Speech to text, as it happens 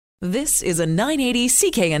This is a 980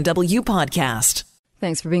 CKNW podcast.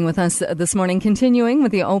 Thanks for being with us this morning. Continuing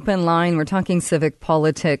with the open line, we're talking civic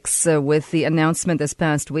politics with the announcement this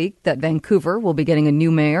past week that Vancouver will be getting a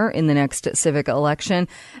new mayor in the next civic election.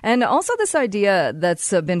 And also this idea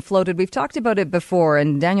that's been floated. We've talked about it before,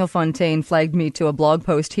 and Daniel Fontaine flagged me to a blog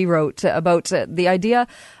post he wrote about the idea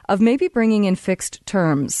of maybe bringing in fixed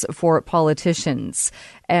terms for politicians.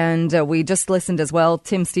 And we just listened as well,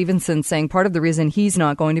 Tim Stevenson saying part of the reason he's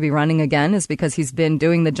not going to be running again is because he's been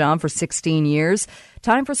doing the job for 16 years.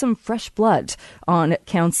 Time for some fresh blood on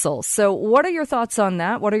council. So what are your thoughts on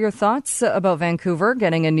that? What are your thoughts about Vancouver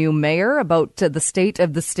getting a new mayor, about the state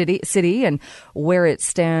of the city and where it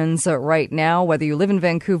stands right now, whether you live in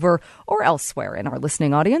Vancouver or elsewhere in our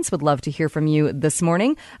listening audience? Would love to hear from you this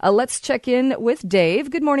morning. Let's check in with Dave.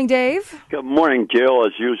 Good morning, Dave. Good morning, Jill.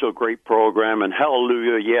 As usual, great program. And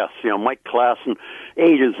hallelujah, yes. Mike Klassen, A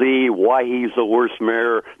to Z, why he's the worst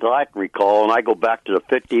mayor that I can recall. And I go back to the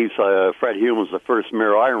 50s. Fred Hume was the first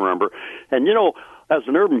mayor I remember. And, as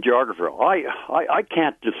an urban geographer, I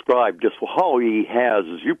can't describe just how he has,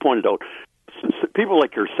 as you pointed out, people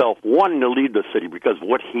like yourself wanting to lead the city because of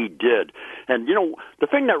what he did. And, the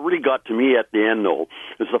thing that really got to me at the end, though,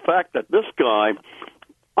 is the fact that this guy,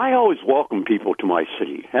 I always welcome people to my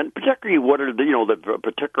city, and particularly what are the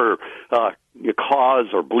particular cause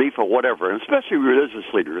or belief or whatever, and especially religious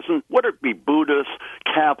leaders, and whether it be Buddhist,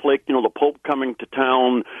 Catholic, the Pope coming to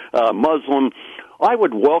town, Muslim, I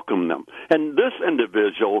would welcome them. And this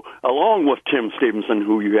individual, along with Tim Stevenson,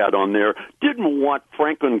 who you had on there, didn't want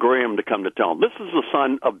Franklin Graham to come to town. This is the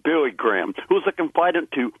son of Billy Graham, who was a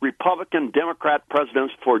confidant to Republican, Democrat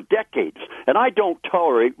presidents for decades. And I don't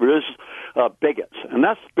tolerate religious bigots. And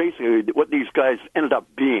that's basically what these guys ended up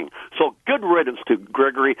being. So good riddance to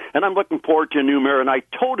Gregory, and I'm looking forward to a new mayor. And I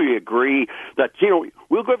totally agree that,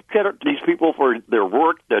 we'll give credit to these people for their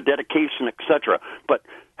work, their dedication, etc. But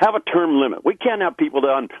have a term limit. We can't have people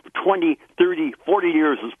done 20, 30, 40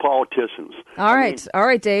 years as politicians. All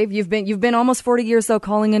right, Dave. You've been almost 40 years, though,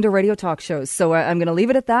 calling into radio talk shows. So I'm going to leave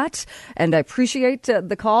it at that, and I appreciate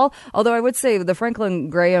the call. Although I would say the Franklin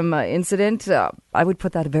Graham incident, I would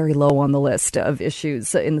put that very low on the list of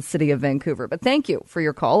issues in the city of Vancouver. But thank you for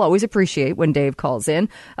your call. Always appreciate when Dave calls in.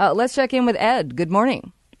 Let's check in with Ed. Good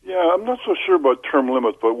morning. Yeah, I'm not so sure about term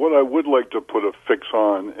limits, but what I would like to put a fix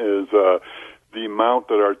on is the amount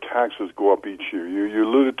that our taxes go up each year. You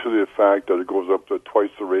alluded to the fact that it goes up to twice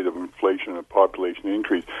the rate of inflation and population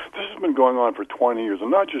increase. This has been going on for 20 years, and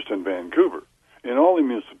not just in Vancouver, in all the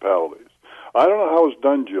municipalities. I don't know how it's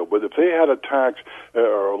done, Jill, but if they had a tax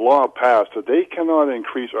or a law passed that they cannot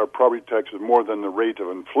increase our property taxes more than the rate of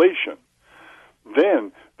inflation,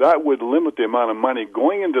 then that would limit the amount of money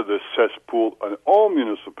going into this cesspool in all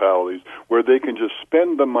municipalities where they can just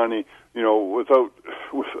spend the money, without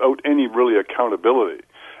any really accountability.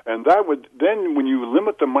 And that would then, when you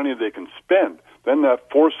limit the money they can spend, then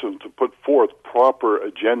that forces them to put forth proper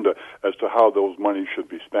agenda as to how those monies should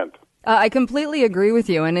be spent. I completely agree with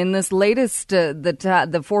you. And in this latest, the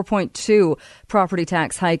 4.2 property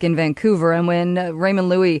tax hike in Vancouver, and when Raymond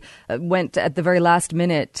Louis went at the very last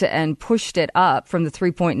minute and pushed it up from the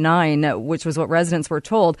 3.9, which was what residents were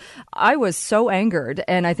told, I was so angered.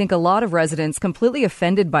 And I think a lot of residents completely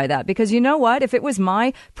offended by that, because you know what? If it was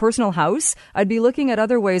my personal house, I'd be looking at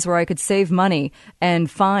other ways where I could save money and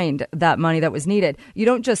find that money that was needed. You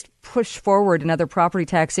don't just push forward another property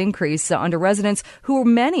tax increase under residents who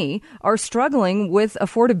many are struggling with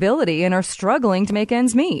affordability and are struggling to make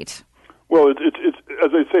ends meet. Well, it's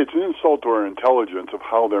as I say, it's an insult to our intelligence of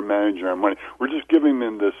how they're managing our money. We're just giving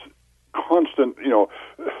them this constant,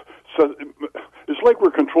 so it's like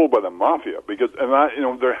we're controlled by the mafia, because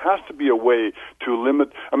there has to be a way to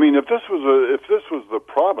limit. I mean, if this was the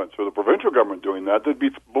province or the provincial government doing that, they'd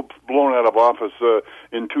be blown out of office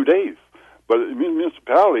in 2 days. But in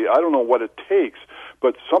municipality, I don't know what it takes,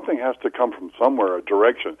 but something has to come from somewhere, a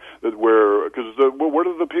direction because what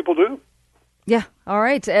do the people do? Yeah. All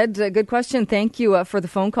right, Ed, good question. Thank you for the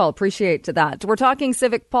phone call. Appreciate that. We're talking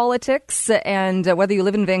civic politics, and whether you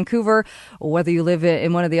live in Vancouver or whether you live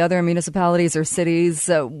in one of the other municipalities or cities,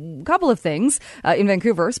 a couple of things. In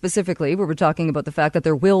Vancouver specifically, we were talking about the fact that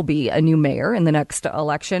there will be a new mayor in the next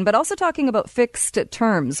election, but also talking about fixed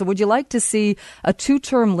terms. Would you like to see a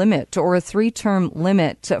 2-term limit or a 3-term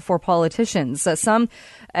limit for politicians?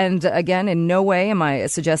 And again, in no way am I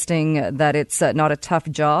suggesting that it's not a tough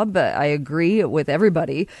job. I agree with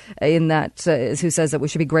everybody in that who says that we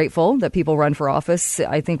should be grateful that people run for office.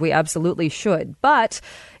 I think we absolutely should. But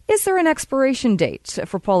is there an expiration date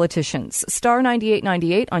for politicians? Star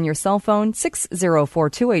 9898 on your cell phone,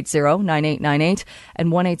 604-280-9898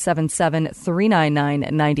 and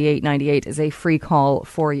 1-877-399-9898 is a free call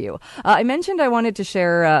for you. I mentioned I wanted to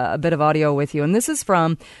share a bit of audio with you, and this is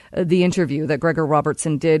from the interview that Gregor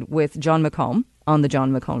Robertson did with John McComb on the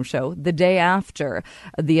John McComb Show the day after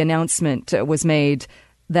the announcement was made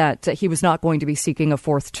that he was not going to be seeking a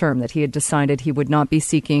fourth term, that he had decided he would not be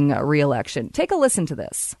seeking a re-election. Take a listen to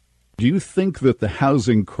this. Do you think that the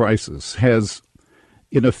housing crisis has,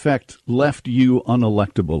 in effect, left you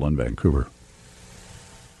unelectable in Vancouver?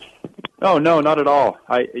 Oh, no, not at all.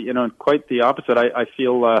 Quite the opposite. I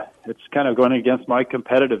feel it's kind of going against my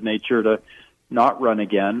competitive nature to not run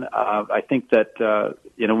again. I think that,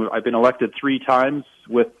 I've been elected 3 times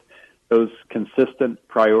with those consistent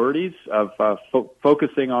priorities of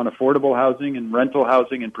focusing on affordable housing and rental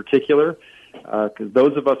housing in particular. Because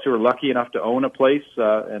those of us who are lucky enough to own a place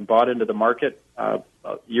and bought into the market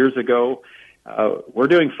years ago, we're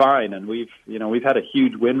doing fine, and we've had a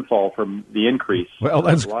huge windfall from the increase. Well,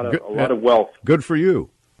 that's a lot of wealth. Good for you.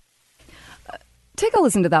 Take a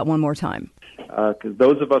listen to that one more time. Because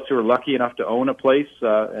those of us who are lucky enough to own a place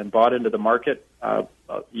and bought into the market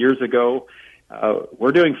years ago,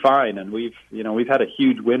 we're doing fine, and we've had a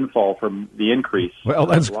huge windfall from the increase. Well,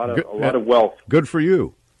 that's a lot of wealth. Good for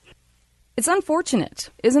you. It's unfortunate,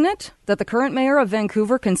 isn't it, that the current mayor of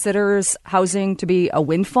Vancouver considers housing to be a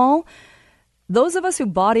windfall? Those of us who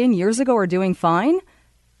bought in years ago are doing fine.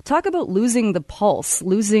 Talk about losing the pulse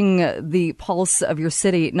of your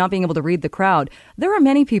city, not being able to read the crowd. There are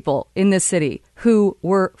many people in this city who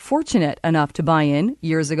were fortunate enough to buy in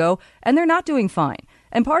years ago, and they're not doing fine.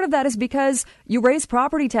 And part of that is because you raise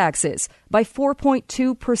property taxes by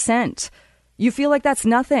 4.2%. You feel like that's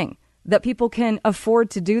nothing, that people can afford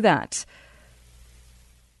to do that.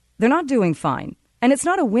 They're not doing fine. And it's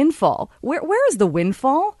not a windfall. Where is the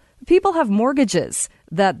windfall? People have mortgages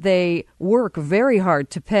that they work very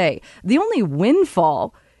hard to pay. The only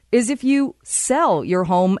windfall is if you sell your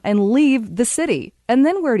home and leave the city. And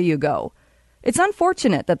then where do you go? It's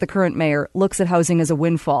unfortunate that the current mayor looks at housing as a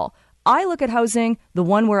windfall. I look at housing, the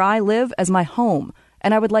one where I live, as my home.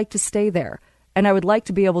 And I would like to stay there. And I would like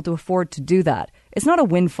to be able to afford to do that. It's not a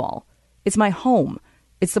windfall. It's my home.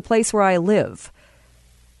 It's the place where I live.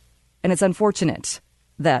 And it's unfortunate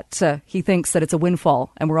that he thinks that it's a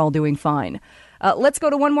windfall and we're all doing fine. Let's go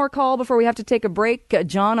to one more call before we have to take a break.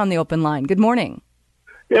 John on the open line. Good morning.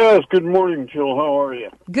 Yes, good morning, Jill. How are you?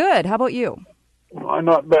 Good. How about you?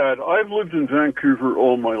 Not bad. I've lived in Vancouver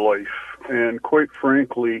all my life, and quite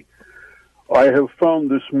frankly, I have found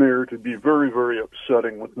this mayor to be very, very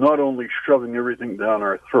upsetting with not only shoving everything down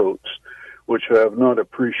our throats, which I have not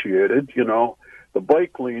appreciated. The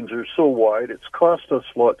bike lanes are so wide, it's cost us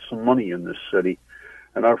lots of money in this city.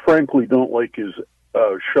 And I frankly don't like his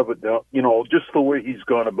shove it down, just the way he's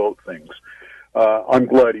gone about things. I'm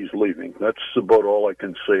glad he's leaving. That's about all I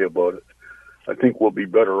can say about it. I think we'll be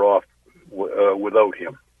better off without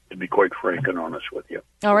him, to be quite frank and honest with you.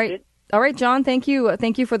 All right. All right, John, thank you.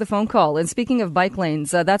 Thank you for the phone call. And speaking of bike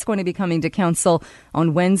lanes, that's going to be coming to council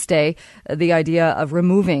on Wednesday. The idea of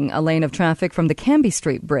removing a lane of traffic from the Cambie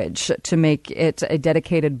Street Bridge to make it a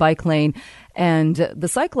dedicated bike lane. And the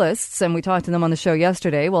cyclists, and we talked to them on the show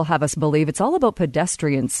yesterday, will have us believe it's all about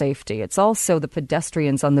pedestrian safety. It's also the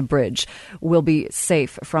pedestrians on the bridge will be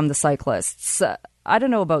safe from the cyclists. I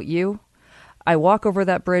don't know about you. I walk over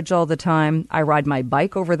that bridge all the time. I ride my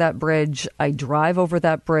bike over that bridge. I drive over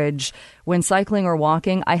that bridge. When cycling or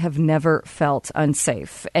walking, I have never felt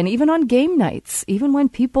unsafe. And even on game nights, even when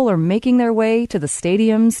people are making their way to the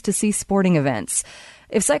stadiums to see sporting events.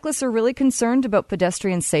 If cyclists are really concerned about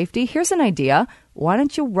pedestrian safety, here's an idea. Why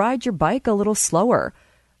don't you ride your bike a little slower?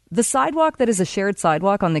 The sidewalk that is a shared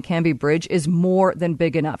sidewalk on the Cambie Bridge is more than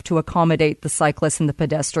big enough to accommodate the cyclists and the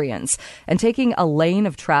pedestrians. And taking a lane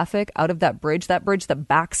of traffic out of that bridge that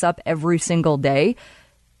backs up every single day,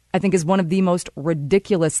 I think is one of the most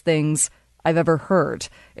ridiculous things I've ever heard.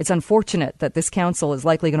 It's unfortunate that this council is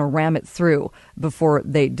likely going to ram it through before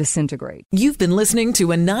they disintegrate. You've been listening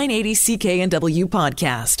to a 980 CKNW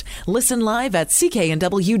podcast. Listen live at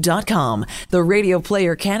cknw.com, the Radio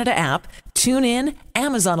Player Canada app, tune in,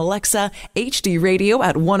 Amazon Alexa, HD Radio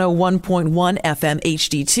at 101.1 FM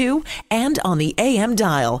HD2, and on the AM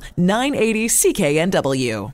dial, 980 CKNW.